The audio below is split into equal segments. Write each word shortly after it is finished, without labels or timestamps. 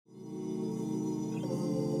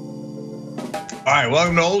All right,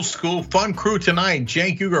 welcome to Old School. Fun crew tonight.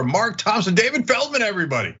 Cenk Uygur, Mark Thompson, David Feldman,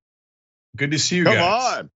 everybody. Good to see you guys. Come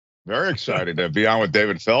on. Very excited to be on with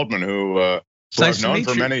David Feldman, who I've known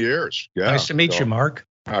for many years. Yeah, nice to meet you, Mark.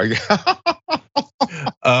 Yeah.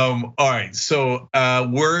 All right, so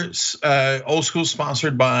we're Old School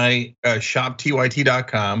sponsored by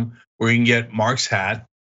shoptyt.com, where you can get Mark's hat,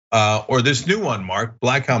 or this new one, Mark,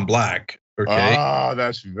 Black on Black. Okay. Ah,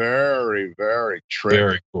 that's very, very tricky.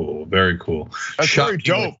 Very cool. Very cool. That's very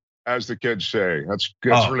dope, as the kids say. That's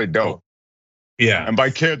really dope. Yeah. And by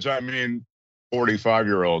kids, I mean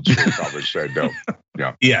 45-year-olds would probably say dope.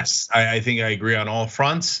 Yeah. Yes, I think I agree on all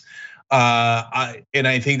fronts. And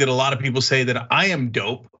I think that a lot of people say that I am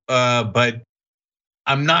dope, but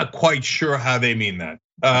I'm not quite sure how they mean that.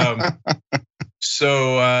 And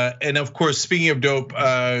of course, speaking of dope,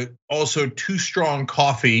 also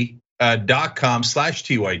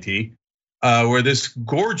TooStrongCoffee.com/TYT, where this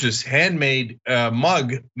gorgeous handmade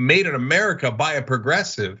mug made in America by a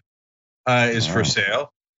progressive is for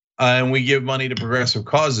sale. And we give money to progressive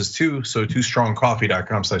causes too. So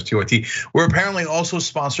TooStrongCoffee.com/TYT. We're apparently also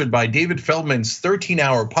sponsored by David Feldman's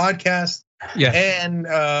 13-hour podcast. Yes. And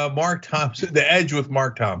Mark Thompson, The Edge with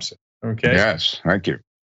Mark Thompson. Okay. Yes, thank you.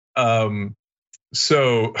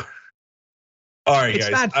 So, all right, guys.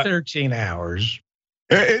 It's not 13 hours.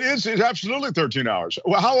 It's absolutely 13 hours.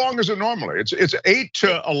 Well, how long is it normally? It's 8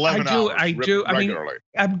 to 11 hours. Regularly.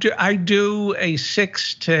 I do a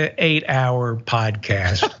 6 to 8 hour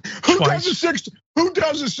podcast. Who does a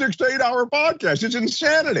 6 to 8 hour podcast? It's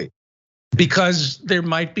insanity. Because there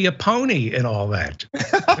might be a pony in all that,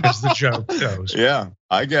 as the joke goes. Yeah,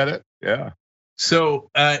 I get it. Yeah. So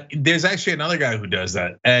there's actually another guy who does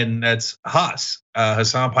that, and that's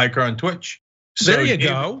Hassan Piker on Twitch. So there you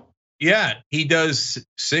go. Yeah, he does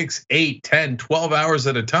 6, 8, 10, 12 hours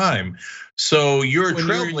at a time. So you're when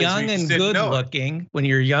you're young and good looking, when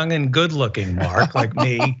you're young and good looking, Mark, like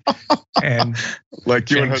me and like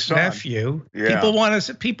you and Hassan. Nephew, yeah.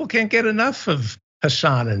 People can't get enough of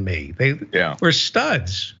Hassan and me. We're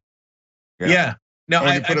studs. Yeah. Now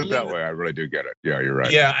when you put it that way, I really do get it. Yeah, you're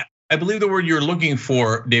right. Yeah, I believe the word you're looking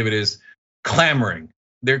for, David, is clamoring.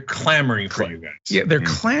 They're clamoring for you guys. Yeah, they're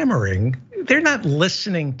clamoring. They're not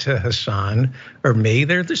listening to Hassan or me.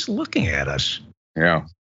 They're just looking at us. Yeah.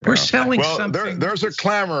 We're selling something. There's a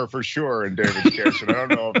clamor for sure in David's case, and I don't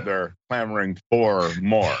know if they're clamoring for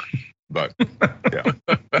more. But yeah,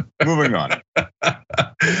 moving on.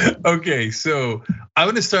 Okay, so I'm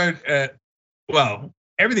gonna start at, well,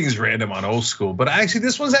 everything's random on Old School, but actually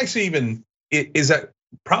this one's actually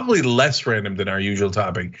probably less random than our usual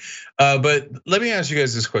topic. But let me ask you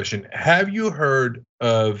guys this question. Have you heard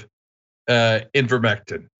of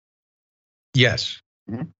ivermectin? Yes.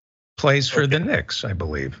 Mm-hmm. Plays for the Knicks, I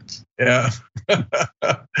believe. Yeah.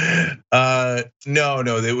 No,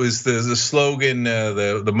 it was the slogan,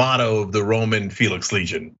 the motto of the Roman Felix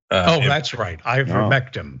Legion. That's right,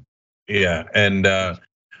 ivermectin. Yeah, and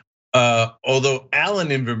although Alan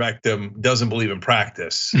Ivermectin doesn't believe in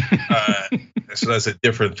practice, so that's a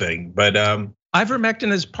different thing. But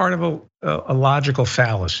ivermectin is part of a logical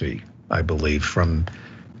fallacy, I believe, from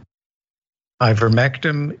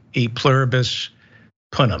ivermectin e pluribus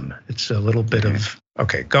punum. It's a little bit of,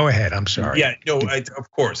 okay, go ahead, I'm sorry. Yeah, no,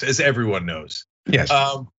 of course, as everyone knows. Yes.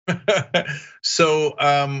 So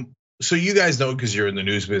you guys know because you're in the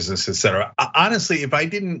news business, et cetera. Honestly, if I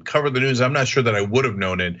didn't cover the news, I'm not sure that I would have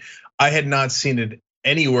known it. I had not seen it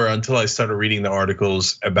anywhere until I started reading the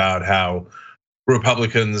articles about how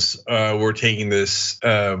Republicans were taking this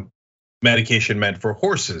medication meant for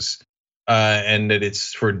horses, and that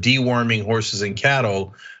it's for deworming horses and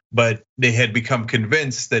cattle, but they had become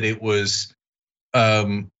convinced that it was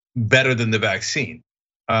better than the vaccine.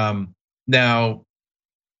 Now,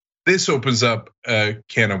 this opens up a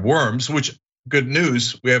can of worms, which, good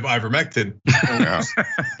news, we have ivermectin. Yeah.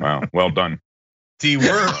 Wow, well done.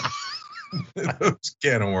 Deworm. Those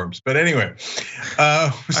can of worms. But anyway.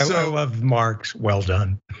 I love Mark's well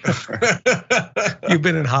done. You've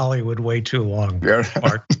been in Hollywood way too long,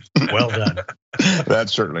 Mark. Well done.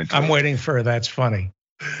 That's certainly true. I'm waiting for that's funny.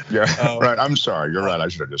 Yeah, right. I'm sorry. You're right. I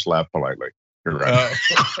should have just laughed politely. You're right.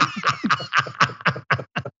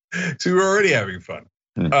 So we're already having fun.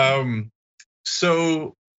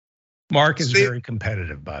 So Mark is very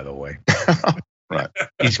competitive, by the way. Right.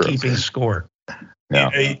 He's keeping score.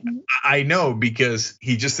 Yeah. I know, because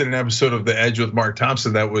he just did an episode of The Edge with Mark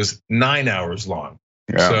Thompson that was 9 hours long.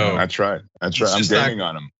 Yeah, so that's right. That's right. I'm gaining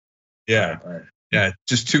on him. Yeah. Yeah,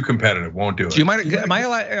 just too competitive. Won't do it. Do you mind? Am I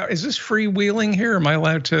allowed? Is this freewheeling here? Am I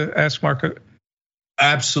allowed to ask Mark?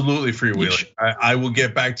 Absolutely freewheeling. I will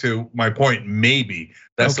get back to my point. Maybe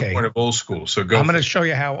that's the point of old school. So go. I'm going to show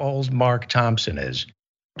you how old Mark Thompson is.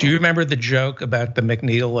 Do you remember the joke about the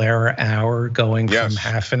McNeil era hour going from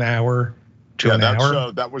half an hour to an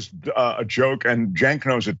hour? That was a joke, and Cenk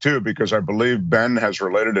knows it too, because I believe Ben has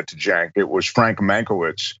related it to Cenk. It was Frank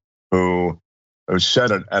Mankiewicz who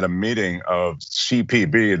said at a meeting of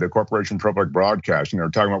CPB, the Corporation for Public Broadcasting. They were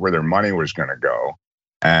talking about where their money was going to go,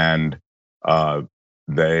 and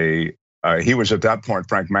he was at that point.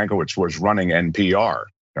 Frank Mankiewicz was running NPR,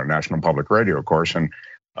 National Public Radio, of course, and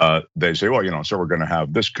they say, well, so we're going to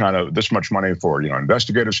have this much money for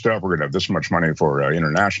investigative stuff. We're going to have this much money for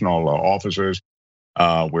international offices.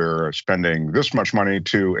 We're spending this much money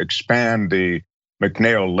to expand the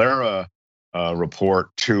McNeil-Lehrer report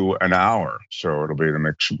to an hour, so it'll be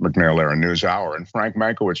the McNeil-Lehrer News Hour. And Frank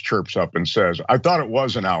Mankiewicz chirps up and says, "I thought it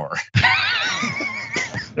was an hour."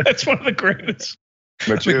 That's one of the greatest.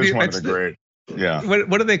 Which is one of the great. Yeah.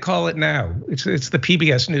 What do they call it now? It's the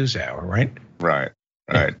PBS News Hour, right? Right.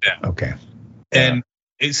 Right. Yeah. Okay. And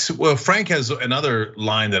Frank has another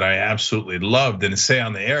line that I absolutely loved and say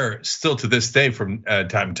on the air still to this day from time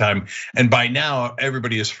to time. And by now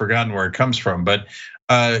everybody has forgotten where it comes from. But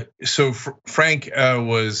so Frank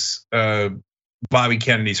was Bobby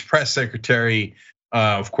Kennedy's press secretary.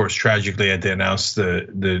 Of course, tragically had to announce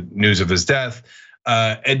the news of his death.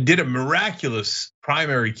 And did a miraculous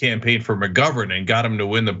primary campaign for McGovern and got him to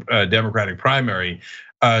win the Democratic primary.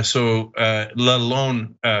 So let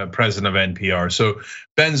alone president of NPR. So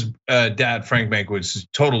Ben's dad, Frank Mankiewicz, is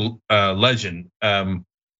total legend.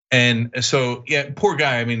 And so poor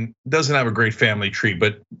guy. I mean, doesn't have a great family tree,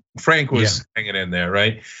 but Frank was hanging in there,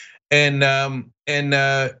 right? And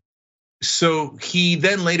so he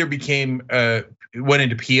then later went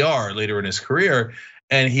into PR later in his career,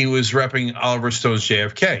 and he was repping Oliver Stone's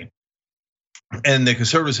JFK. And the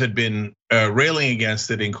conservatives had been railing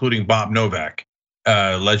against it, including Bob Novak,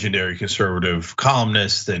 legendary conservative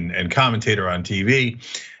columnist and commentator on TV.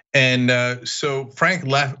 And so Frank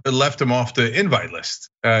left him off the invite list.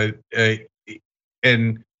 And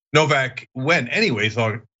Novak went anyway,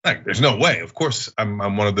 thought, there's no way. Of course, I'm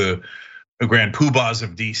one of the grand poobahs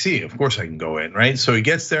of DC. Of course I can go in, right? So he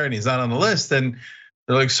gets there and he's not on the list. And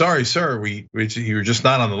they're like, sorry, sir, you were just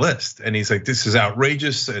not on the list. And he's like, this is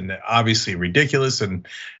outrageous and obviously ridiculous. And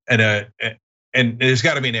there's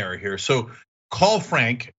got to be an error here. So call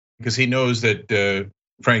Frank, because he knows that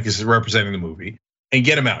Frank is representing the movie, and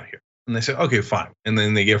get him out here. And they said, okay, fine. And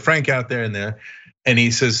then they get Frank out there, and he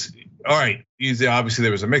says, all right, obviously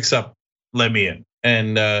there was a mix up, let me in.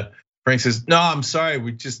 And Frank says, no, I'm sorry,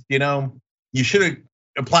 we just, you should have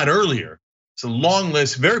applied earlier. It's a long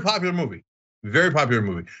list, very popular movie. Very popular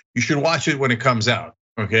movie. You should watch it when it comes out,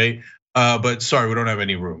 okay? But sorry, we don't have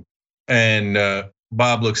any room. And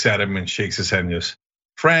Bob looks at him and shakes his head and goes,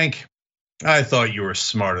 Frank, I thought you were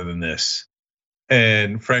smarter than this.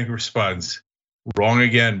 And Frank responds, wrong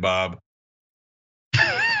again, Bob.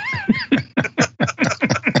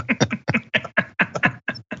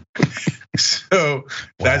 So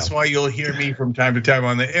that's why you'll hear me from time to time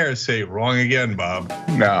on the air say, wrong again, Bob.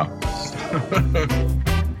 No.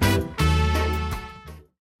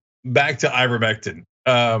 Back to ivermectin.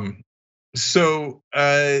 So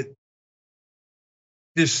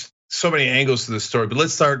there's so many angles to the story, but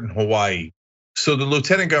let's start in Hawaii. So the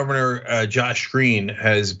Lieutenant Governor, Josh Green,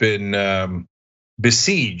 has been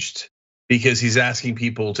besieged because he's asking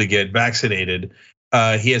people to get vaccinated.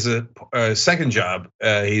 He has a second job.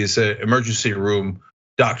 He's an emergency room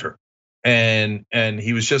doctor. And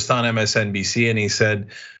he was just on MSNBC and he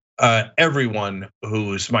said, everyone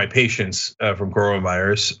who's my patients from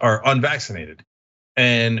coronavirus are unvaccinated.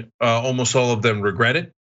 And almost all of them regret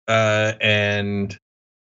it. And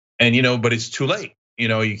but it's too late.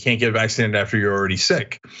 You can't get vaccinated after you're already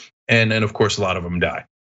sick. And of course, a lot of them die.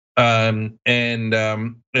 And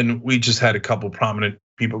we just had a couple prominent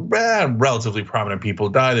people, relatively prominent people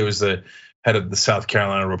die. There was the head of the South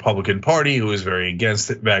Carolina Republican Party who was very against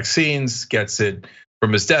vaccines, gets it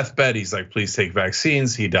from his deathbed. He's like, please take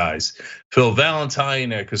vaccines. He dies. Phil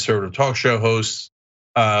Valentine, a conservative talk show host,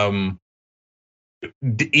 even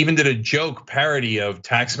did a joke parody of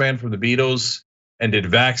Taxman from the Beatles and did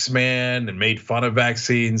Vaxman and made fun of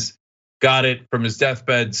vaccines. Got it from his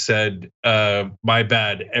deathbed, said, my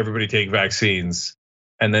bad, everybody take vaccines,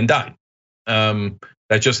 and then died.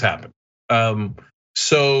 That just happened.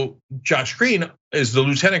 So Josh Green is the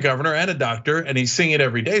lieutenant governor and a doctor, and he's seeing it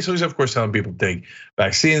every day. So he's of course telling people to take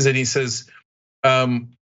vaccines, and he says a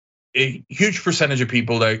huge percentage of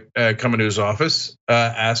people that come into his office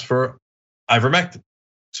ask for ivermectin.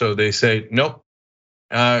 So they say, nope,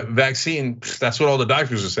 vaccine, that's what all the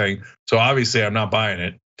doctors are saying. So obviously I'm not buying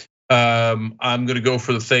it. I'm gonna go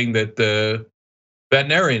for the thing that the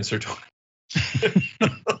veterinarians are talking.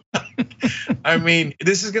 I mean,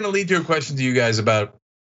 this is gonna lead to a question to you guys about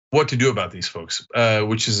what to do about these folks,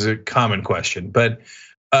 which is a common question. But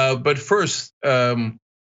first,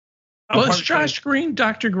 is Josh Green,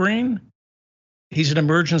 Dr. Green? He's an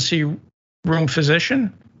emergency room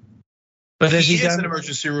physician. But has he done an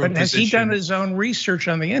emergency room physician? Has he done his own research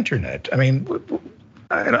on the internet? I mean,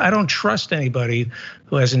 I don't trust anybody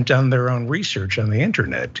who hasn't done their own research on the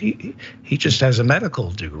internet. He just has a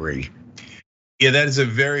medical degree. Yeah, that is a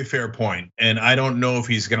very fair point. And I don't know if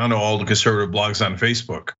he's gone to all the conservative blogs on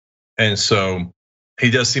Facebook. And so he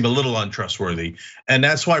does seem a little untrustworthy. And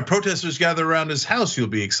that's why protesters gather around his house, you'll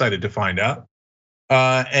be excited to find out.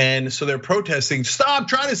 And so they're protesting, stop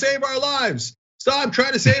trying to save our lives. Stop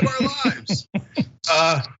trying to save our lives.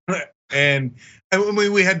 And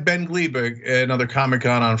we had Ben Glebe, another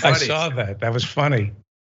Comic-Con on Friday. I saw that, that was funny.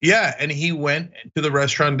 Yeah, and he went to the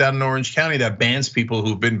restaurant down in Orange County that bans people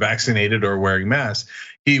who've been vaccinated or wearing masks.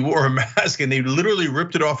 He wore a mask and they literally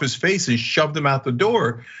ripped it off his face and shoved him out the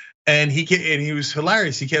door. And he was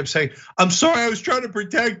hilarious. He kept saying, "I'm sorry, I was trying to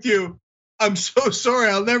protect you. I'm so sorry.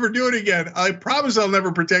 I'll never do it again. I promise I'll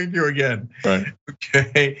never protect you again." Right.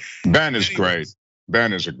 Okay. Ben is great.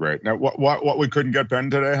 Ben is a great. Now, what we couldn't get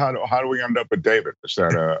Ben today? How do we end up with David? Is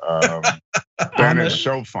that Ben is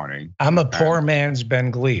so funny. I'm a poor man's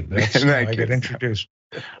Ben Glebe. That's how I get introduced.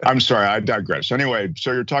 I'm sorry, I digress. Anyway,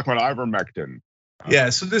 so you're talking about ivermectin.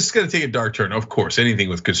 Yeah, so this is going to take a dark turn. Of course, anything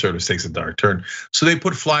with conservatives takes a dark turn. So they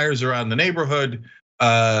put flyers around the neighborhood,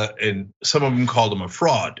 and some of them called them a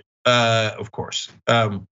fraud. Of course.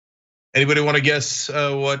 Anybody want to guess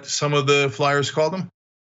what some of the flyers called them?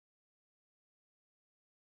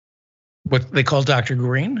 What they call Dr.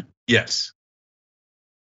 Green? Yes.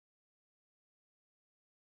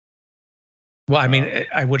 Well, I mean,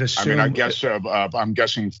 I would assume. I guess I'm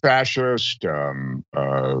guessing fascist.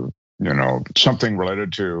 Something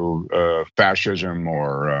related to fascism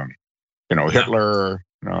or Hitler.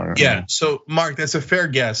 Yeah. So, Mark, that's a fair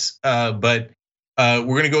guess, but we're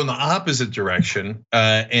going to go in the opposite direction,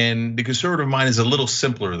 and the conservative mind is a little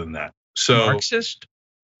simpler than that. So, Marxist.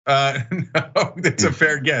 No, that's a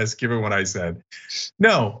fair guess given what I said.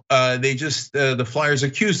 No, they just the flyers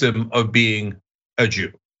accused him of being a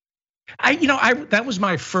Jew. That was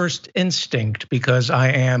my first instinct because I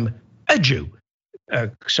am a Jew.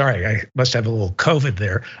 Sorry, I must have a little COVID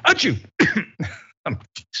there. A Jew. I'm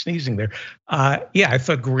sneezing there. Yeah, I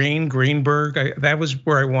thought Greenberg. That was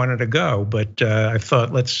where I wanted to go, but I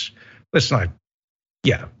thought let's not.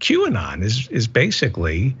 Yeah, QAnon is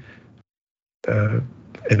basically an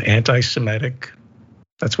anti-Semitic.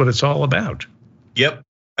 That's what it's all about. Yep.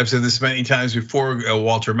 I've said this many times before.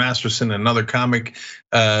 Walter Masterson, another comic,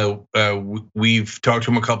 we've talked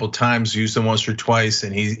to him a couple of times, used him once or twice,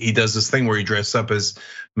 and he does this thing where he dresses up as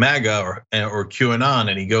MAGA or QAnon,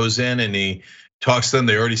 and he goes in and he talks to them.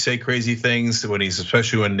 They already say crazy things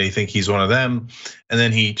especially when they think he's one of them, and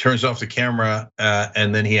then he turns off the camera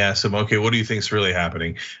and then he asks them, "Okay, what do you think is really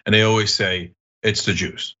happening?" And they always say it's the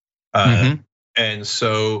Jews. And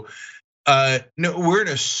so. No, we're in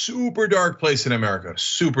a super dark place in America,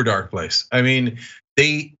 super dark place. I mean,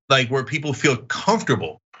 they like where people feel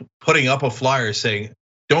comfortable putting up a flyer saying,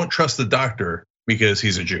 "Don't trust the doctor because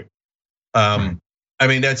he's a Jew." I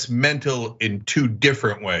mean, that's mental in two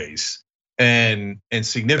different ways and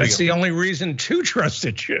significant. That's the only reason to trust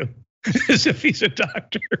a Jew is if he's a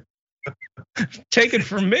doctor. Take it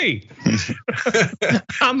from me.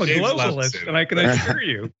 I'm a globalist, and I can assure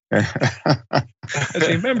you, as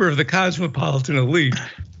a member of the cosmopolitan elite,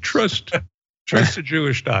 trust a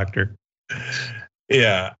Jewish doctor.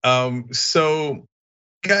 Yeah. So,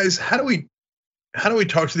 guys, how do we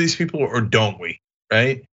talk to these people, or don't we?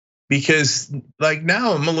 Right? Because like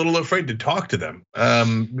now, I'm a little afraid to talk to them.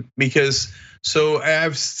 Because so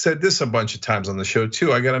I've said this a bunch of times on the show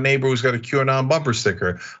too. I got a neighbor who's got a QAnon bumper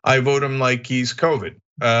sticker. I vote him like he's COVID.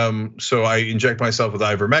 So I inject myself with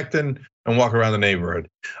ivermectin and walk around the neighborhood.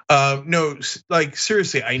 No, like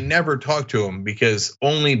seriously, I never talk to him because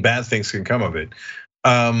only bad things can come of it.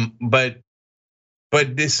 But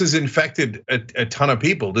this has infected a ton of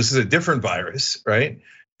people. This is a different virus, right?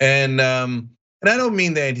 And I don't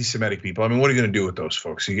mean the anti-Semitic people. I mean, what are you going to do with those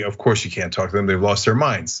folks? Of course, you can't talk to them. They've lost their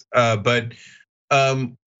minds. But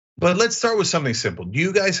let's start with something simple. Do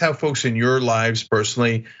you guys have folks in your lives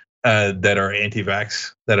personally that are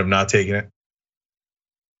anti-vax that have not taken it?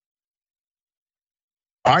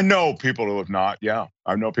 I know people who have not. Yeah,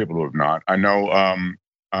 I know people who have not. I know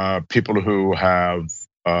people who have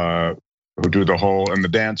who do the whole, and the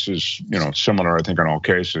dance is, similar, I think, in all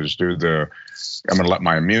cases, I'm going to let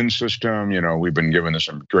my immune system, we've been given this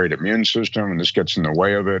great immune system and this gets in the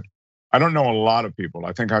way of it. I don't know a lot of people.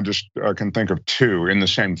 I think I just can think of two in the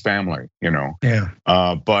same family, Yeah.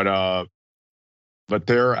 But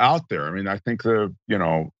they're out there. I mean, I think the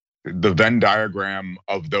Venn diagram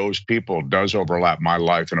of those people does overlap my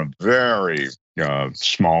life in a very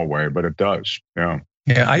small way, but it does. Yeah.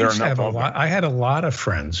 Yeah, I used to have I had a lot of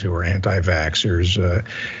friends who were anti-vaxxers.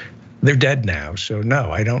 They're dead now, so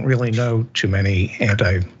no, I don't really know too many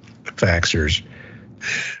anti-vaxxers.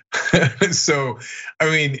 So, I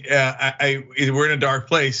mean, we're in a dark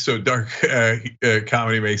place, so dark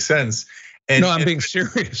comedy makes sense. No, I'm being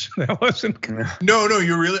serious. That wasn't. No,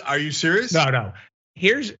 are you serious? No.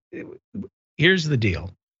 Here's the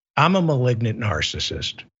deal. I'm a malignant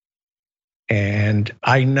narcissist, and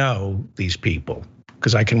I know these people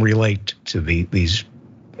because I can relate to these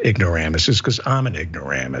ignoramuses because I'm an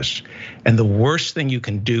ignoramus. And the worst thing you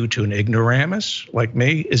can do to an ignoramus like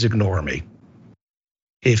me is ignore me.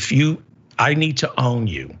 I need to own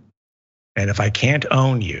you. And if I can't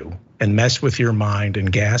own you and mess with your mind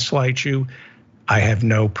and gaslight you, I have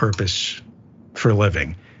no purpose for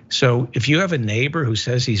living. So if you have a neighbor who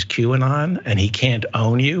says he's QAnon and he can't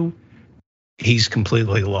own you, he's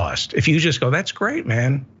completely lost. If you just go, that's great,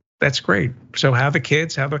 man. That's great. So have the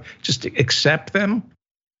kids, just accept them.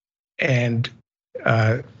 And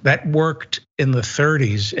that worked in the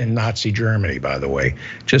 30s in Nazi Germany, by the way.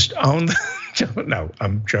 Just own them. No,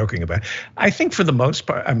 I'm joking about it. I think for the most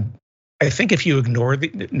part, I think if you ignore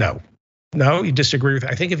no, you disagree with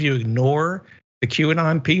it. I think if you ignore the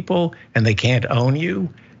QAnon people and they can't own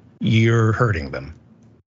you, you're hurting them.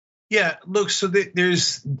 Yeah, look, so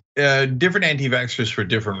there's different anti-vaxxers for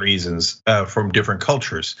different reasons from different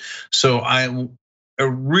cultures. So a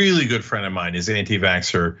really good friend of mine is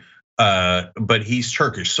anti-vaxxer, but he's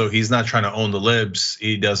Turkish, so he's not trying to own the libs.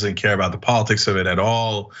 He doesn't care about the politics of it at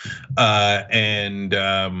all, and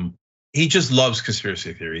he just loves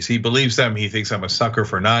conspiracy theories. He believes them. He thinks I'm a sucker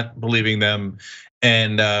for not believing them.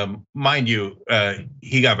 And mind you,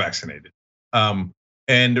 he got vaccinated. And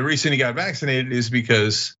the reason he got vaccinated is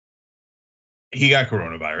because he got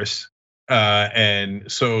coronavirus. And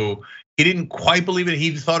so he didn't quite believe it.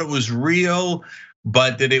 He thought it was real,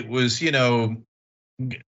 but that it was,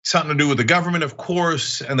 something to do with the government, of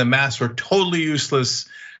course, and the masks were totally useless.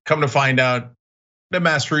 Come to find out, the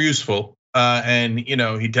masks were useful. And he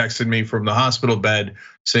texted me from the hospital bed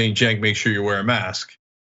saying, Cenk, make sure you wear a mask.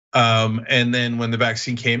 And then when the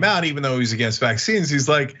vaccine came out, even though he's against vaccines, he's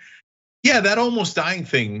like, yeah, that almost dying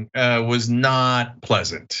thing was not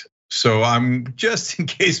pleasant. So I'm just in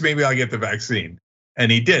case maybe I'll get the vaccine. And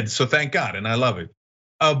he did, so thank God, and I love it.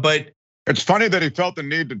 But it's funny that he felt the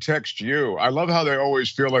need to text you. I love how they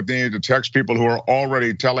always feel like they need to text people who are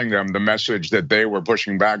already telling them the message that they were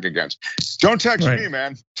pushing back against. Don't text me,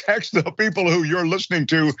 man. Text the people who you're listening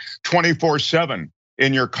to 24/7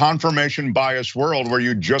 in your confirmation bias world where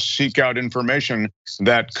you just seek out information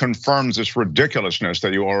that confirms this ridiculousness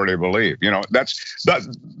that you already believe.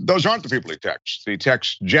 Those aren't the people he texts. He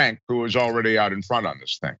texts Cenk, who is already out in front on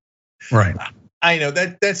this thing. Right. I know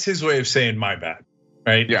that's his way of saying my bad.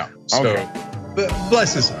 Right? Yeah. Okay. But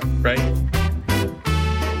bless his heart, right?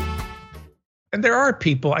 And there are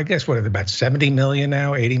people, I guess, about 70 million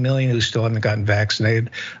now, 80 million who still haven't gotten vaccinated.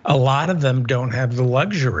 A lot of them don't have the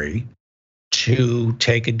luxury to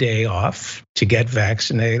take a day off to get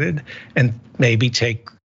vaccinated and maybe take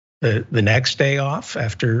the next day off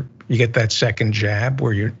after you get that second jab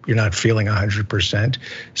where you're not feeling 100%.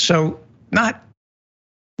 So not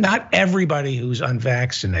everybody who's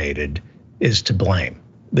unvaccinated is to blame.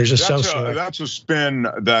 There's that's a spin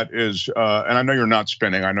that is, and I know you're not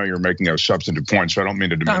spinning. I know you're making a substantive point, so I don't mean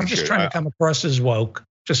to diminish it. I'm just trying to come across as woke.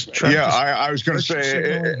 I was going to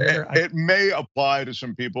say it may apply to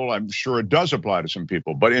some people. I'm sure it does apply to some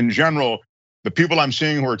people, but in general, the people I'm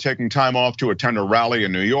seeing who are taking time off to attend a rally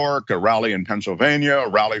in New York, a rally in Pennsylvania, a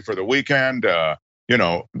rally for the weekend,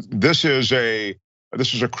 this is a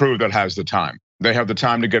crew that has the time. They have the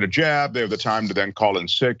time to get a jab. They have the time to then call in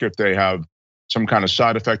sick if they have some kind of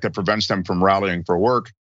side effect that prevents them from rallying for work.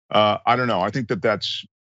 I don't know. I think that's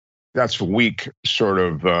weak sort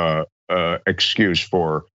of excuse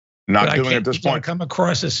for not doing it at this point. Come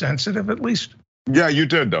across as sensitive, at least. Yeah, you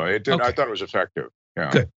did though. It did. Okay. I thought it was effective. Yeah,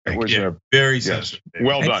 good. It was very sensitive.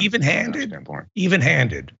 Well done. Even-handed.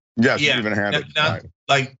 Even-handed. Yes, even-handed.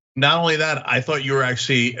 Not only that, I thought you were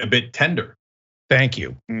actually a bit tender. Thank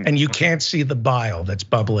you. And you can't see the bile that's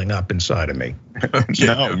bubbling up inside of me.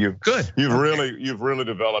 No, you've really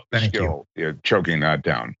developed the skill. You're choking that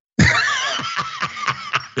down.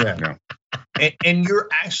 Yeah. and you're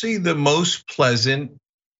actually the most pleasant,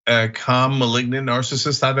 calm, malignant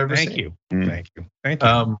narcissist I've ever seen. Thank you.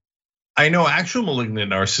 I know actual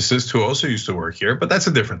malignant narcissists who also used to work here, but that's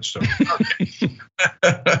a different story.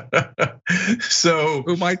 So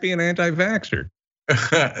who might be an anti-vaxxer?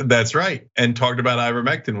 That's right, and talked about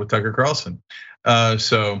ivermectin with Tucker Carlson.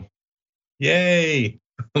 So, yay,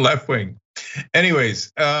 left wing.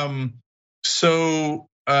 Anyways, but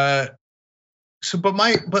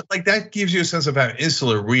that gives you a sense of how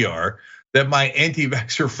insular we are. That my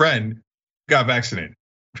anti-vaxxer friend got vaccinated,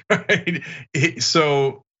 right?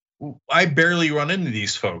 So I barely run into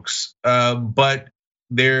these folks, but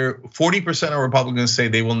 40% of Republicans say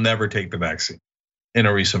they will never take the vaccine in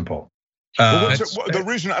a recent poll. The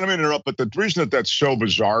reason, I don't mean to interrupt, but the reason that that's so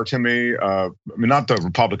bizarre to me, I mean, not the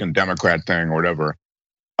Republican Democrat thing or whatever,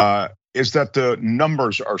 is that the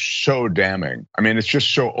numbers are so damning. I mean, it's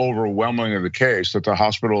just so overwhelmingly the case that the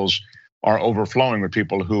hospitals are overflowing with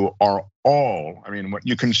people who are all, I mean,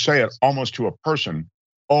 you can say it almost to a person,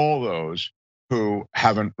 all those who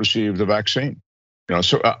haven't received the vaccine.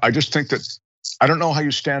 So I just think that, I don't know how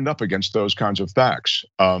you stand up against those kinds of facts.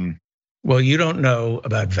 Well, you don't know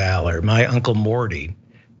about valor. My Uncle Morty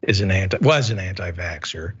was an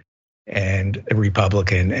anti-vaxxer and a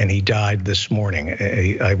Republican, and he died this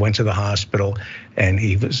morning. I went to the hospital, and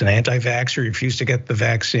he was an anti-vaxxer, refused to get the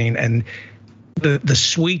vaccine, and the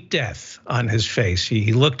sweet death on his face.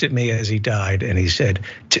 He looked at me as he died, and he said,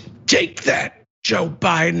 "Take that, Joe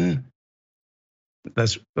Biden."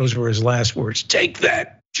 Those were his last words. "Take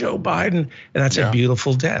that, Joe Biden," and that's a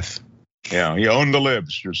beautiful death. Yeah, he owned the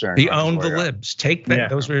libs. You're saying he owned the libs. Take that. Yeah.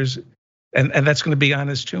 Those were his, and that's going to be on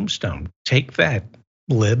his tombstone. Take that,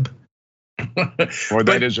 lib. Well,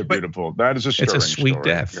 that is a beautiful. That is a stirring It's a sweet story.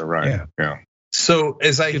 death. You're right. Yeah. So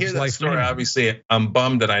as I hear that story, obviously I'm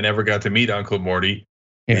bummed that I never got to meet Uncle Morty.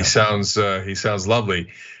 Yeah. He sounds lovely.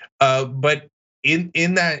 But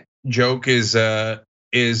in that joke is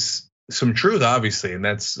some truth, obviously, and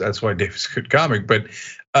that's why David's a good comic. But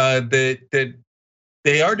that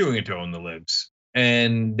they are doing it to own the libs,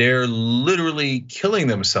 and they're literally killing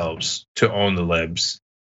themselves to own the libs.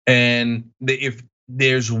 And if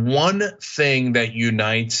there's one thing that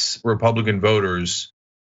unites Republican voters,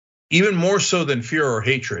 even more so than fear or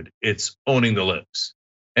hatred, it's owning the libs.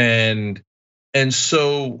 And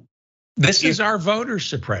so this is our voter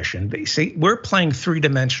suppression. See, we're playing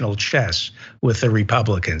three-dimensional chess with the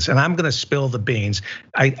Republicans, and I'm going to spill the beans.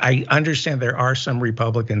 I understand there are some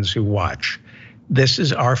Republicans who watch. This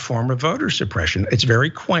is our form of voter suppression. It's very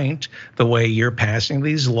quaint the way you're passing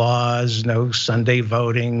these laws, no Sunday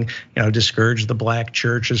voting, discourage the black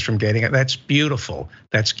churches from getting it. That's beautiful.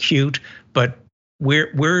 That's cute. But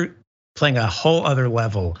we're playing a whole other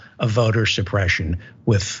level of voter suppression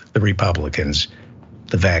with the Republicans,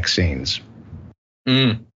 the vaccines.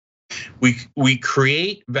 We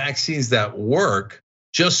create vaccines that work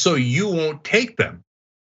just so you won't take them.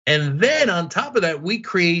 And then on top of that, we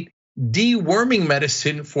create deworming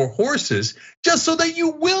medicine for horses just so that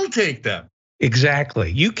you will take them.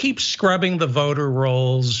 Exactly. You keep scrubbing the voter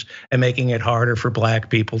rolls and making it harder for black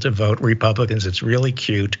people to vote Republicans. It's really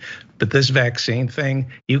cute. But this vaccine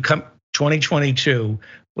thing, 2022,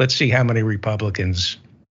 let's see how many Republicans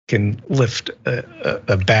can lift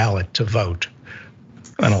a ballot to vote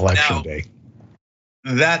on election day.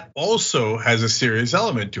 That also has a serious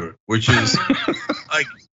element to it, which is like,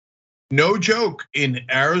 no joke, in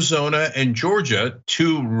Arizona and Georgia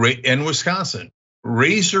and Wisconsin,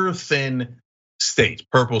 razor thin states,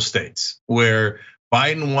 purple states, where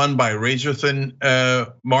Biden won by razor thin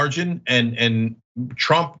margin, and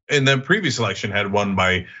Trump in the previous election had won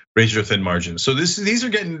by razor thin margin. So these are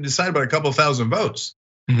getting decided by a couple thousand votes,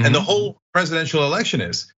 and the whole presidential election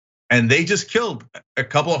is. And they just killed a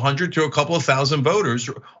couple of hundred to a couple of thousand voters,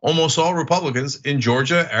 almost all Republicans in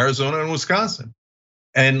Georgia, Arizona, and Wisconsin.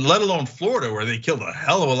 And let alone Florida, where they killed a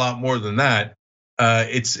hell of a lot more than that.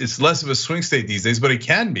 It's less of a swing state these days, but it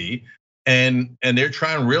can be. And they're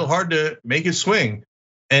trying real hard to make it swing.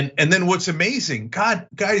 And then what's amazing, God,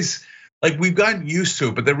 guys, like we've gotten used to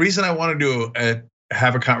it. But the reason I want to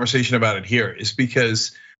have a conversation about it here is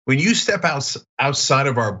because when you step outside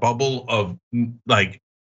of our bubble of like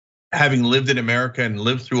having lived in America and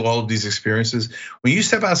lived through all of these experiences, when you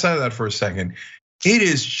step outside of that for a second, it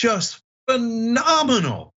is just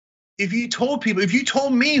phenomenal. If you told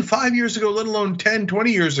me 5 years ago, let alone 10,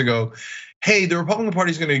 20 years ago, hey, the Republican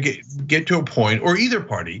Party is going to get to a point, or either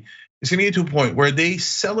party is going to get to a point where they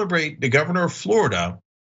celebrate the governor of Florida,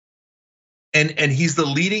 and he's the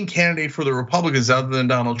leading candidate for the Republicans other than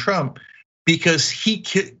Donald Trump, because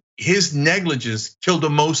his negligence killed the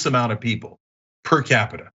most amount of people per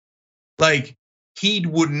capita. Like, he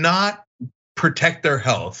would not protect their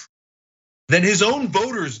health. Then his own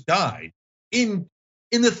voters died in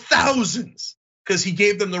the thousands because he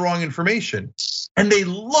gave them the wrong information, and they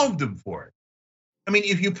loved him for it. I mean,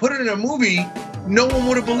 if you put it in a movie, no one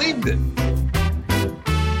would have believed it.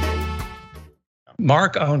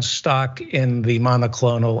 Mark owns stock in the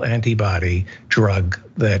monoclonal antibody drug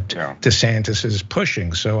that DeSantis is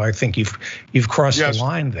pushing. So I think you've crossed the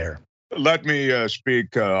line there. Let me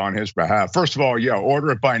speak on his behalf. First of all,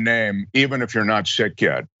 order it by name, even if you're not sick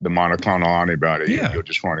yet. The monoclonal antibody, you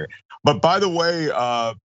just want it. But by the way,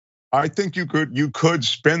 I think you could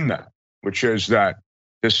spin that, which is that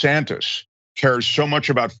DeSantis cares so much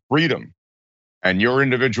about freedom and your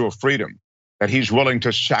individual freedom that he's willing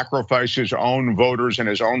to sacrifice his own voters and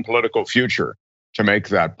his own political future to make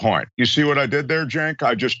that point. You see what I did there, Cenk?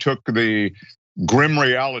 I just took the grim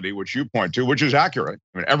reality, which you point to, which is accurate.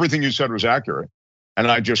 I mean, everything you said was accurate,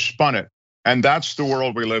 and I just spun it. And that's the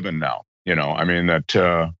world we live in now. I mean,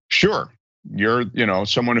 that sure, you're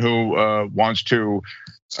someone who wants to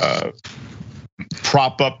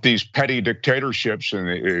prop up these petty dictatorships,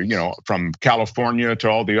 and from California to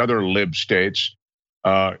all the other lib states.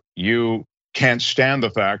 You can't stand the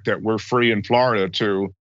fact that we're free in Florida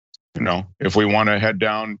to, if we want to head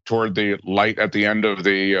down toward the light at the end of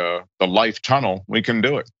the life tunnel, we can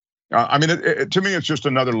do it. I mean, to me, it's just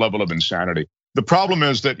another level of insanity. The problem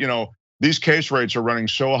is that these case rates are running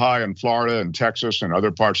so high in Florida and Texas and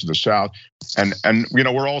other parts of the South, and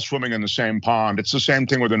we're all swimming in the same pond. It's the same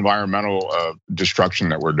thing with environmental destruction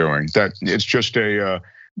that we're doing. That it's just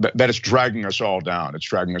that it's dragging us all down. It's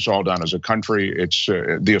dragging us all down as a country. It's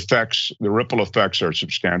the ripple effects are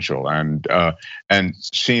substantial and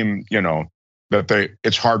seem that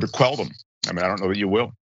it's hard to quell them. I mean, I don't know that you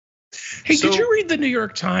will. Hey, did you read the New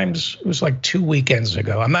York Times? It was like 2 weekends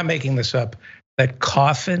ago. I'm not making this up. That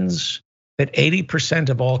 80%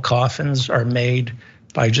 of all coffins are made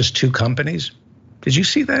by just 2 companies. Did you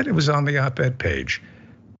see that? It was on the op-ed page.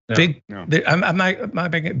 No. I'm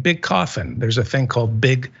not making it Big Coffin. There's a thing called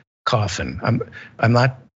Big Coffin. I'm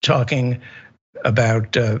not talking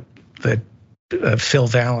about Phil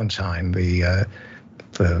Valentine, the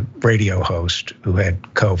radio host who had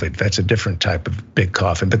COVID. That's a different type of Big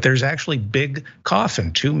Coffin. But there's actually Big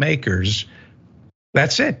Coffin, 2 makers.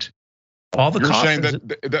 That's it. All the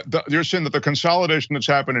you're saying that the consolidation that's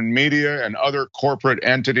happened in media and other corporate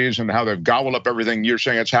entities and how they've gobbled up everything, you're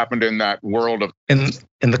saying it's happened in that world of in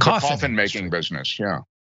the coffin making business. Yeah.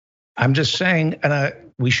 I'm just saying, and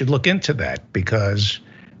we should look into that because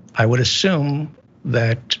I would assume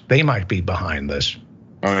that they might be behind this.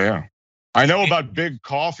 Oh yeah. I know about Big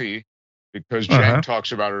Coffee because Cenk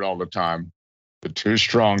talks about it all the time. The Too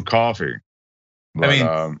Strong coffee.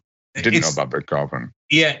 But, didn't know about Big Coffin.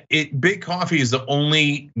 Yeah, Big Coffee is the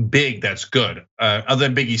only Big that's good, other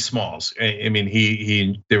than Biggie Smalls. I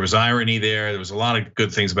mean, there was irony there. There was a lot of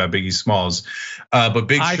good things about Biggie Smalls, but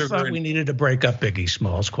Big Sugar. I thought we needed to break up Biggie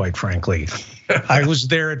Smalls, quite frankly. I was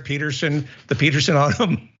there at the Peterson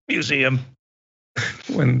Auto Museum,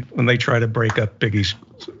 when they try to break up Biggie's.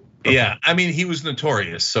 Yeah, I mean, he was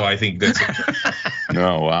notorious, so I think that's.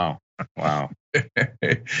 Oh wow.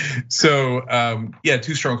 So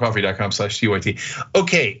twostrongcoffee.com/TYT.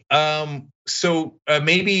 Okay, so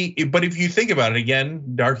maybe, but if you think about it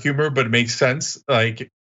again, dark humor, but it makes sense. Like,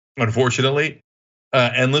 unfortunately,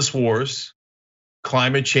 endless wars,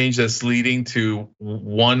 climate change that's leading to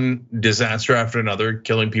one disaster after another,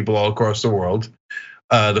 killing people all across the world.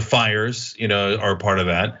 The fires, are part of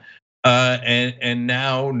that, and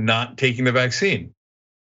now not taking the vaccine.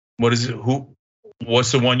 What's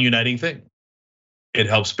the one uniting thing? It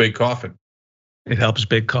helps Big Coffin. It helps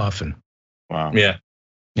Big Coffin. Wow. Yeah.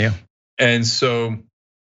 Yeah. And so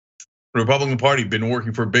the Republican Party been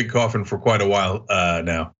working for Big Coffin for quite a while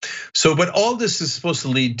now. So, but all this is supposed to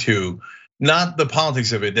lead to not the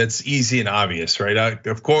politics of it. That's easy and obvious, right?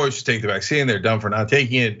 Of course, take the vaccine. They're done for not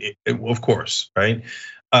taking it. Of course, right?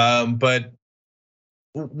 But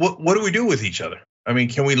what do we do with each other? I mean,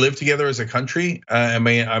 can we live together as a country?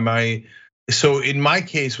 So in my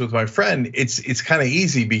case with my friend, it's kind of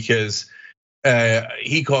easy because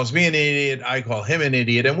he calls me an idiot, I call him an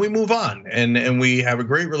idiot, and we move on. And we have a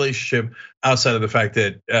great relationship outside of the fact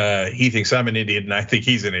that he thinks I'm an idiot and I think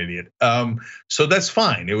he's an idiot. So that's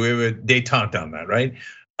fine. We have a detente on that, right?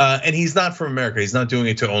 And he's not from America. He's not doing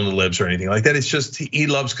it to own the libs or anything like that. It's just he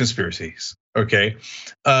loves conspiracies. Okay,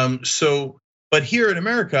 but here in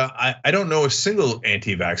America, I don't know a single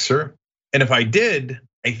anti-vaxxer, and if I did,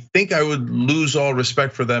 I think I would lose all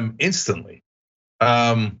respect for them instantly.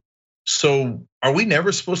 So are we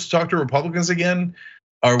never supposed to talk to Republicans again?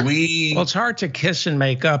 Are we? Well, it's hard to kiss and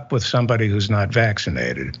make up with somebody who's not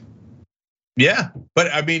vaccinated. Yeah,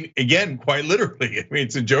 but I mean, again, quite literally. I mean,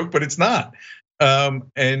 it's a joke, but it's not.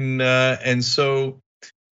 And so,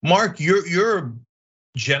 Mark, you're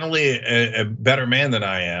generally a better man than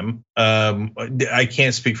I am. I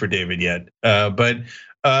can't speak for David yet, but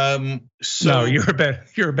so no, you're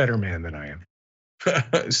a better man than I am.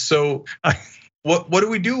 So, what do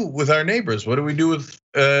we do with our neighbors? What do we do with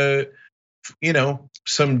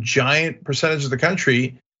some giant percentage of the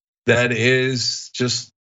country that is just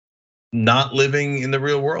not living in the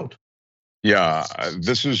real world? Yeah,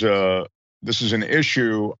 this is an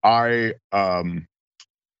issue.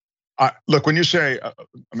 Look, when you say,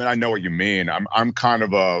 I mean, I know what you mean. I'm kind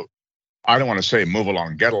of I don't want to say move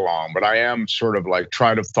along, get along, but I am sort of like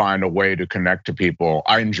try to find a way to connect to people.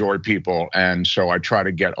 I enjoy people, and so I try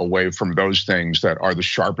to get away from those things that are the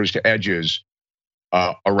sharpest edges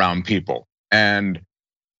around people. And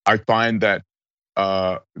I find that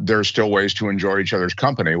there's still ways to enjoy each other's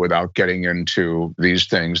company without getting into these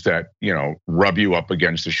things that rub you up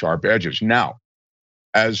against the sharp edges. Now,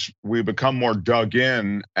 as we become more dug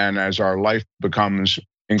in and as our life becomes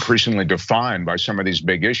increasingly defined by some of these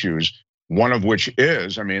big issues, one of which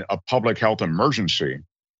is, I mean, a public health emergency,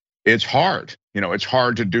 it's hard. It's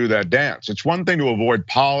hard to do that dance. It's one thing to avoid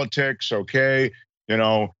politics, okay?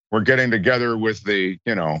 We're getting together with the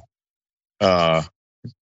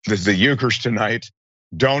Euchers tonight.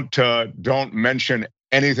 Don't mention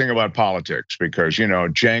anything about politics because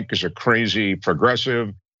Cenk is a crazy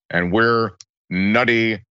progressive and we're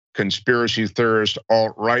nutty conspiracy theorist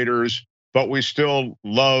alt-righters, but we still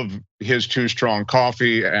love his Too Strong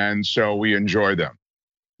coffee, and so we enjoy them.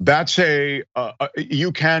 That's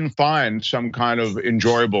you can find some kind of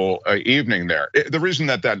enjoyable evening there. The reason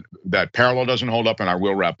that parallel doesn't hold up, and I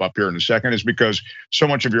will wrap up here in a second, is because so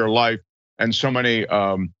much of your life and so many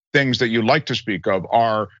things that you like to speak of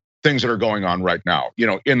are things that are going on right now,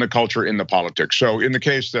 in the culture, in the politics. So in the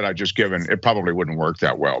case that I just given, it probably wouldn't work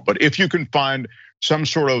that well. But if you can find some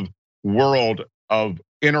sort of world of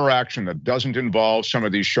interaction that doesn't involve some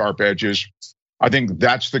of these sharp edges, I think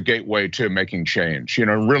that's the gateway to making change.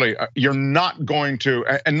 Really, you're not going to,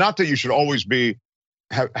 and not that you should always be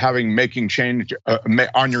having making change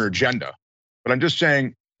on your agenda, but I'm just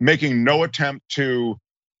saying making no attempt to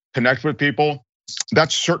connect with people,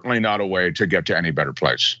 that's certainly not a way to get to any better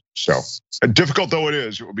place. So difficult though it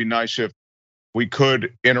is, it would be nice if we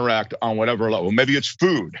could interact on whatever level. Maybe it's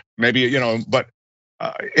food, maybe, but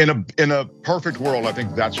in a perfect world, I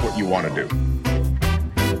think that's what you want to do.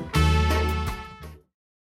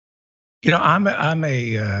 I'm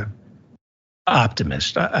a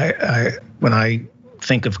optimist. When I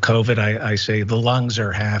think of COVID, I say the lungs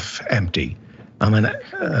are half empty. I'm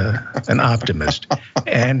an optimist,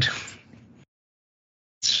 and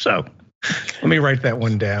so let me write that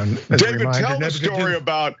one down. David, tell the story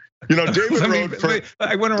about David wrote for.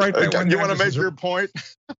 I want to write that one. You want to make your point?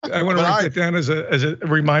 I want to write that down as a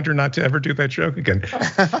reminder not to ever do that joke again.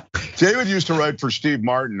 David used to write for Steve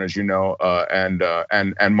Martin, as you know,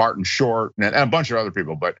 and Martin Short and a bunch of other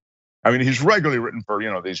people. But I mean, he's regularly written for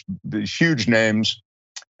these huge names.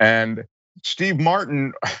 And Steve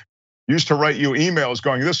Martin used to write you emails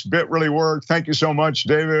going, "This bit really worked. Thank you so much,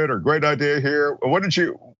 David," or "Great idea here." What did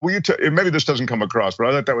you? Maybe this doesn't come across, but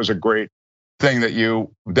I thought that was a great thing that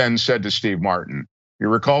you then said to Steve Martin. You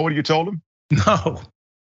recall what you told him? No.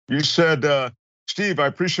 You said, "Steve, I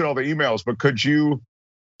appreciate all the emails, but could you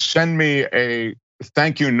send me a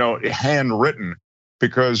thank you note, handwritten,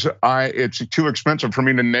 because it's too expensive for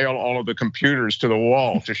me to nail all of the computers to the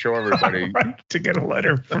wall to show everybody." Right, to get a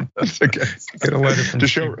letter from get a letter from to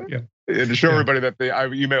show everybody that I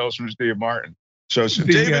have emails from Steve Martin. So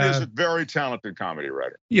David is a very talented comedy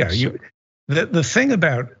writer. Yeah, the thing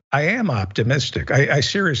about I am optimistic. I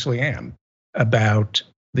seriously am about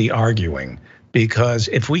the arguing, because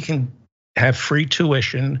if we can have free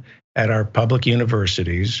tuition at our public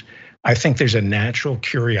universities, I think there's a natural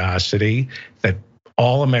curiosity that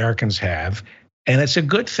all Americans have, and it's a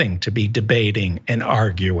good thing to be debating and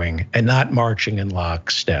arguing and not marching in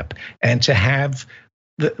lockstep, and to have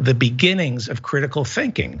the beginnings of critical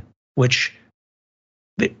thinking, which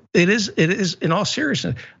it is in all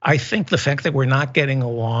seriousness. I think the fact that we're not getting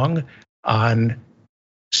along on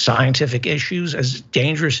scientific issues, as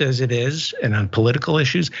dangerous as it is, and on political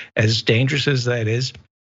issues, as dangerous as that is,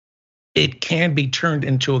 it can be turned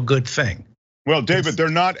into a good thing. Well, David, they're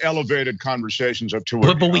not elevated conversations of the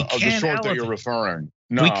sort that you're referring.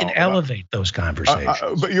 No, we can elevate those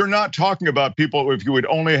conversations. But you're not talking about people. If you had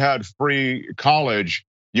only had free college,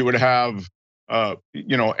 you would have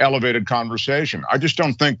elevated conversation. I just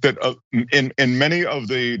don't think that in many of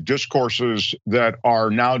the discourses that are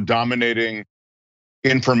now dominating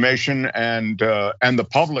information and the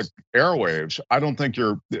public airwaves, I don't think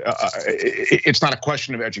it's not a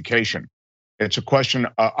question of education. It's a question,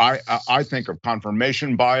 I think, of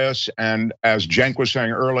confirmation bias, and as Cenk was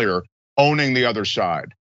saying earlier, owning the other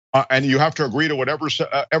side. And you have to agree to whatever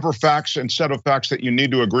facts and set of facts that you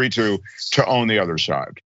need to agree to own the other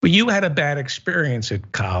side. Well, you had a bad experience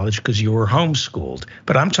at college because you were homeschooled,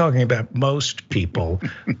 but I'm talking about most people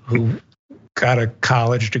who got a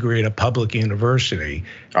college degree at a public university.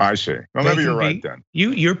 I see. Well, maybe you're right then.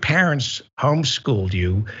 Your parents homeschooled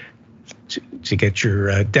you to get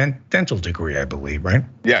your dental degree, I believe, right?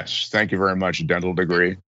 Yes, thank you very much. Dental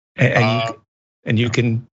degree. And you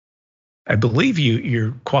can, I believe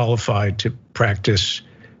you're qualified to practice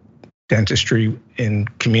dentistry in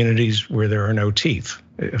communities where there are no teeth,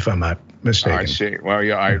 if I'm not mistaken. I see. Well,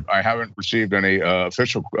 yeah, I haven't received any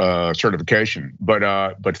official certification,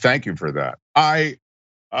 but thank you for that.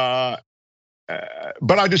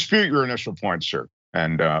 But I dispute your initial point, sir,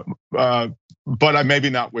 and but I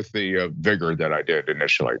maybe not with the vigor that I did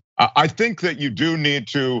initially. I think that you do need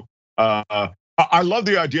to. I love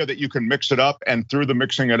the idea that you can mix it up, and through the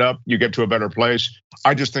mixing it up, you get to a better place.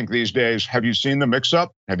 I just think these days, have you seen the mix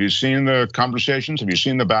up? Have you seen the conversations? Have you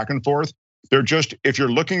seen the back and forth? They're just, if you're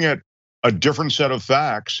looking at a different set of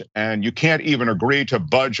facts and you can't even agree to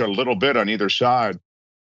budge a little bit on either side,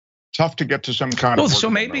 tough to get to some kind of. Well, so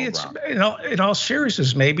maybe it's, in all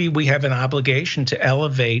seriousness, maybe we have an obligation to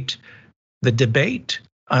elevate the debate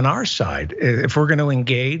on our side. If we're going to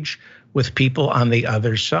engage with people on the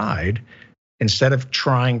other side, instead of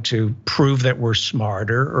trying to prove that we're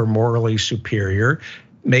smarter or morally superior,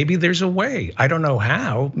 maybe there's a way. I don't know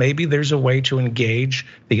how. Maybe there's a way to engage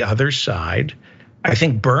the other side. I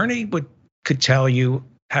think Bernie could tell you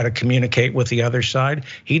how to communicate with the other side.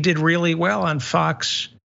 He did really well on Fox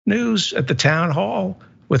News at the town hall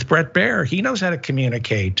with Bret Baier. He knows how to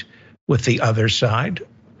communicate with the other side.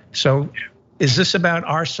 So is this about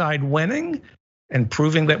our side winning and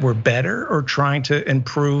proving that we're better, or trying to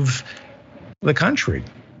improve the country?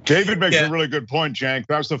 David makes a really good point, Cenk.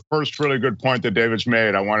 That's the first really good point that David's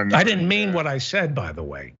made. I want to know. I didn't mean what I said, by the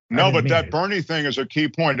way. No, but that Bernie thing is a key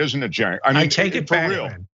point, isn't it, Cenk? I take it back, real.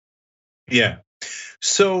 Man. Yeah.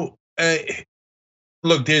 So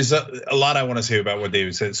look, there's a lot I want to say about what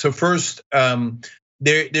David said. So first,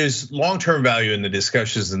 there's long-term value in the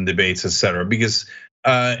discussions and debates, et cetera, because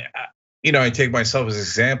I take myself as an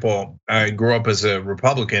example. I grew up as a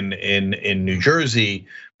Republican in New Jersey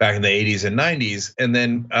back in the 80s and 90s, and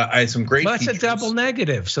then I had some great. Well, that's a double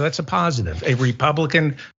negative, so that's a positive. A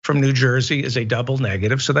Republican from New Jersey is a double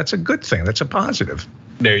negative, so that's a good thing. That's a positive.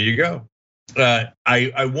 There you go.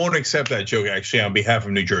 I won't accept that joke actually on behalf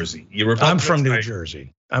of New Jersey. I'm from New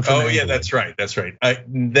Jersey. I'm from England. Yeah, that's right. That's right.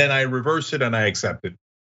 Then I reverse it and I accept it.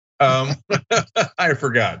 I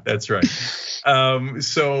forgot. That's right.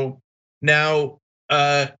 So now,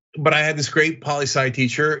 but I had this great poli-sci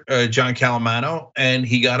teacher, John Calamano, and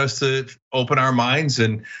he got us to open our minds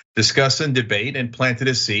and discuss and debate, and planted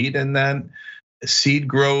a seed, and then a seed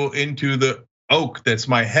grow into the oak that's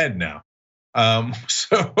my head now.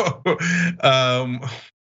 So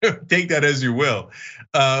take that as you will.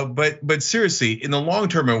 But seriously, in the long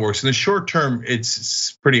term it works. In the short term,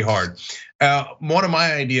 it's pretty hard. One of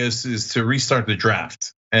my ideas is to restart the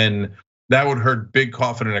draft, and that would hurt Big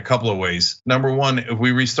Coffin in a couple of ways. Number one, if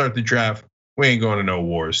we restart the draft, we ain't going to no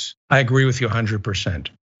wars. I agree with you 100%.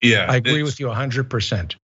 Yeah, I agree with you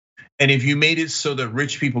 100%. And if you made it so that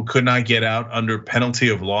rich people could not get out under penalty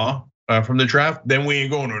of law from the draft, then we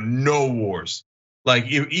ain't going to no wars. Like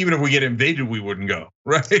even if we get invaded, we wouldn't go,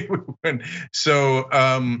 right? So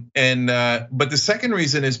but the second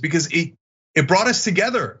reason is because it brought us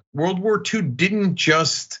together. World War II didn't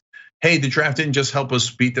just. Hey, the draft didn't just help us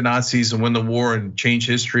beat the Nazis and win the war and change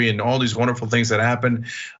history and all these wonderful things that happened,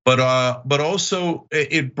 but also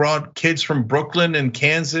it brought kids from Brooklyn and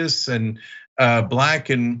Kansas and black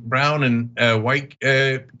and brown and white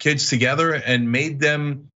kids together and made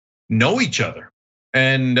them know each other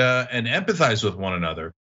and empathize with one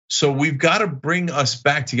another. So we've got to bring us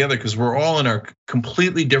back together because we're all in our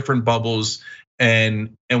completely different bubbles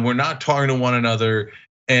and we're not talking to one another.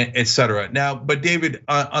 Et cetera. Now, but David,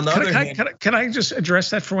 on the other hand, can I just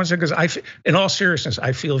address that for one second? Because in all seriousness,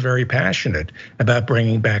 I feel very passionate about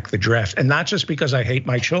bringing back the draft, and not just because I hate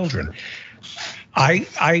my children.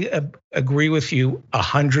 I agree with you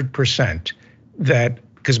 100% that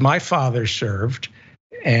because my father served,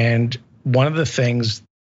 and one of the things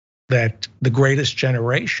that the greatest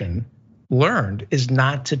generation learned is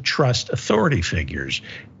not to trust authority figures.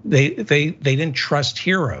 They didn't trust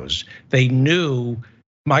heroes. They knew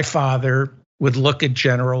my father would look at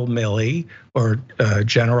General Milley or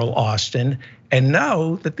General Austin and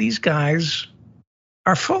know that these guys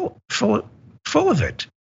are full of it.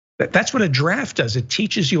 That's what a draft does. It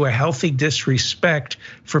teaches you a healthy disrespect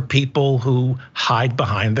for people who hide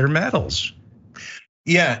behind their medals.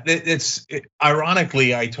 Yeah, it's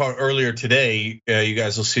ironically, I talked earlier today, you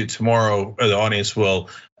guys will see it tomorrow, or the audience will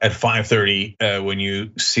at 5:30 when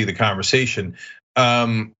you see the conversation.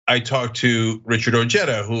 I talked to Richard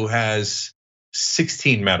Ojeda, who has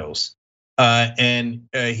 16 medals. And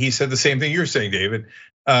he said the same thing you're saying, David.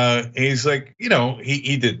 He's like,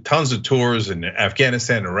 he did tons of tours in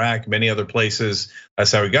Afghanistan, Iraq, many other places.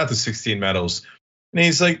 That's how he got the 16 medals. And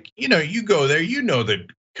he's like, you go there, that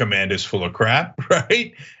command is full of crap,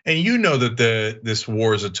 right? And that this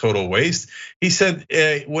war is a total waste. He said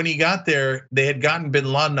when he got there, they had gotten bin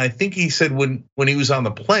Laden. I think he said when he was on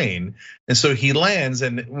the plane, and so he lands,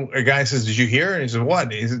 and a guy says, "Did you hear?" And he said,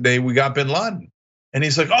 "What?" He said, "We got bin Laden." And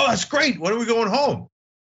he's like, "Oh, that's great. When are we going home?"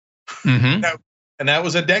 Mm-hmm. And that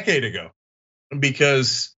was a decade ago,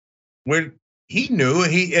 because when he knew,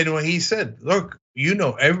 and when he said, "Look,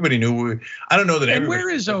 everybody knew." I don't know that everybody. And where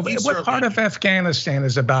is what part of Afghanistan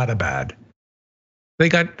is Abbottabad? They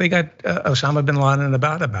got Osama bin Laden in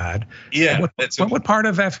Abbottabad. Yeah, what part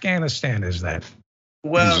of Afghanistan is that?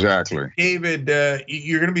 Well, exactly, David,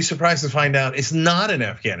 you're going to be surprised to find out it's not in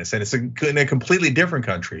Afghanistan. It's in a completely different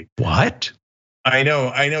country. What? I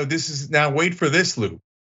know. This is now. Wait for this, Lou.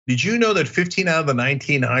 Did you know that 15 out of the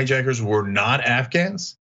 19 hijackers were not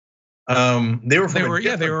Afghans? They were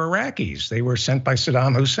Iraqis. They were sent by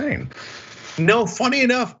Saddam Hussein. No, funny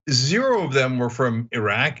enough, 0 of them were from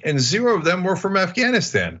Iraq and 0 of them were from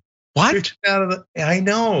Afghanistan. What? I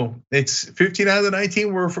know. It's 15 out of the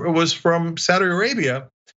 19 was from Saudi Arabia,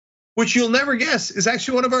 which you'll never guess is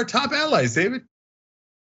actually one of our top allies, David.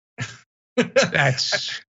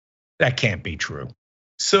 That can't be true.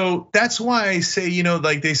 So that's why I say,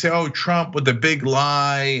 like they say, oh, Trump with the big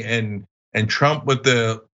lie and Trump with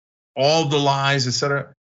all the lies,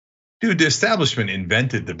 etc. Dude, the establishment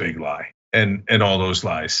invented the big lie and all those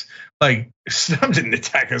lies. Like Saddam didn't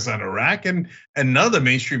attack us on Iraq, and none of the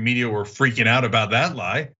mainstream media were freaking out about that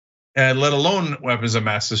lie, let alone weapons of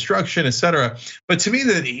mass destruction, etc. But to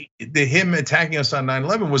me, him attacking us on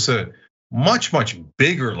 9/11 was a much, much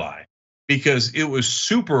bigger lie, because it was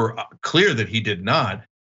super clear that he did not.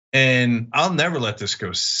 And I'll never let this go.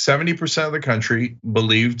 70% of the country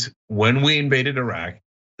believed when we invaded Iraq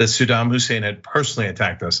that Saddam Hussein had personally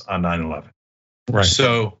attacked us on 9/11. Right.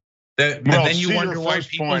 So then you wonder why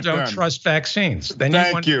people don't trust vaccines.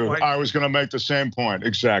 Thank you. I was going to make the same point.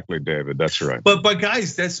 Exactly, David. That's right. But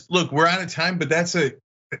guys, look, we're out of time. But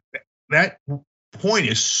that point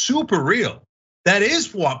is super real. That is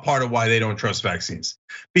part of why they don't trust vaccines,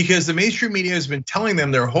 because the mainstream media has been telling them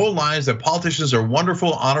their whole lives that politicians are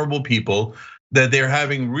wonderful, honorable people, that they're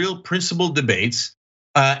having real principled debates,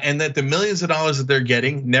 and that the millions of dollars that they're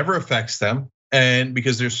getting never affects them, and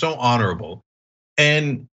because they're so honorable.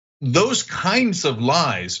 And those kinds of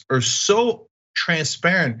lies are so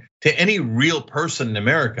transparent to any real person in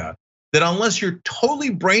America that unless you're totally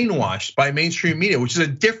brainwashed by mainstream media, which is a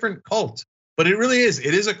different cult, but it really is,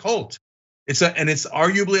 it is a cult. And it's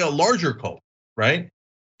arguably a larger cult, right?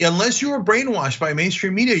 Unless you were brainwashed by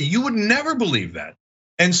mainstream media, you would never believe that.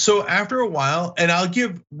 And so after a while, and I'll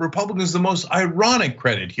give Republicans the most ironic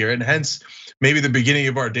credit here, and hence maybe the beginning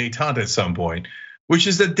of our detente at some point, which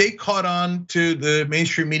is that they caught on to the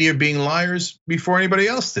mainstream media being liars before anybody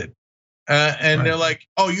else did. And they're like,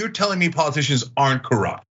 oh, you're telling me politicians aren't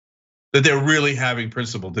corrupt, that they're really having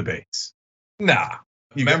principled debates. Nah.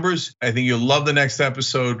 Members, I think you'll love the next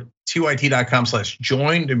episode.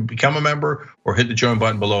 TYT.com/join to become a member, or hit the join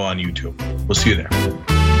button below on YouTube. We'll see you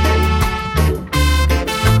there.